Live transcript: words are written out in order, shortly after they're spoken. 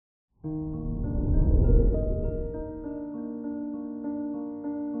Good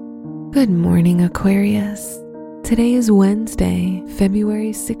morning, Aquarius. Today is Wednesday, February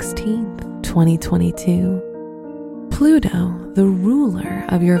 16th, 2022. Pluto, the ruler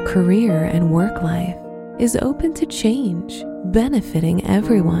of your career and work life, is open to change, benefiting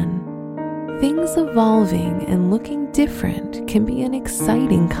everyone. Things evolving and looking different can be an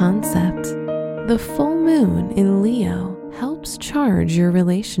exciting concept. The full moon in Leo helps charge your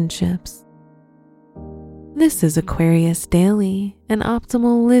relationships. This is Aquarius Daily, an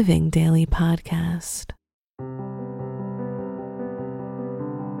optimal living daily podcast.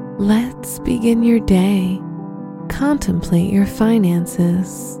 Let's begin your day. Contemplate your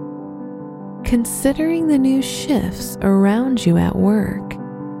finances. Considering the new shifts around you at work,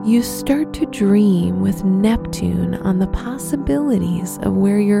 you start to dream with Neptune on the possibilities of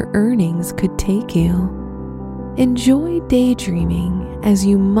where your earnings could take you. Enjoy daydreaming as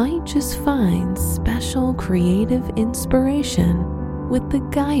you might just find special creative inspiration with the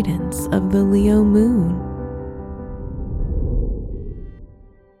guidance of the Leo moon.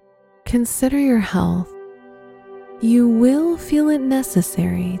 Consider your health. You will feel it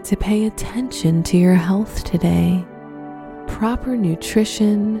necessary to pay attention to your health today. Proper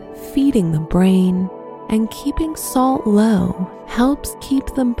nutrition, feeding the brain, and keeping salt low helps keep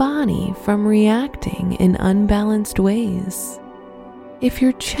the body from reacting in unbalanced ways. If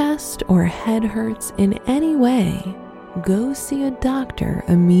your chest or head hurts in any way, go see a doctor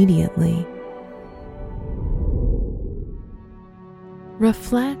immediately.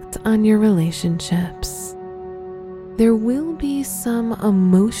 Reflect on your relationships. There will be some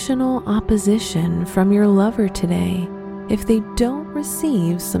emotional opposition from your lover today if they don't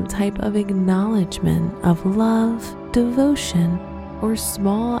receive some type of acknowledgement of love, devotion, or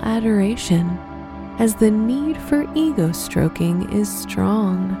small adoration, as the need for ego stroking is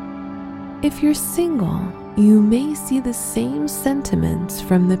strong. If you're single, you may see the same sentiments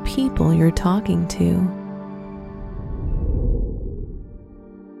from the people you're talking to.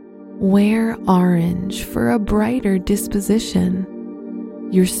 Wear orange for a brighter disposition.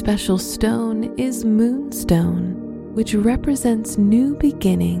 Your special stone is moonstone, which represents new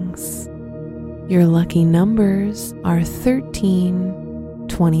beginnings. Your lucky numbers are 13,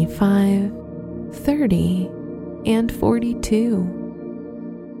 25, 30, and 42.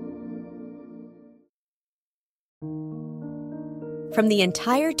 From the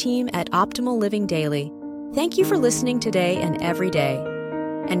entire team at Optimal Living Daily, thank you for listening today and every day.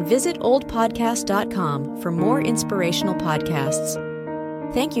 And visit oldpodcast.com for more inspirational podcasts.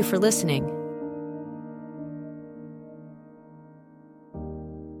 Thank you for listening.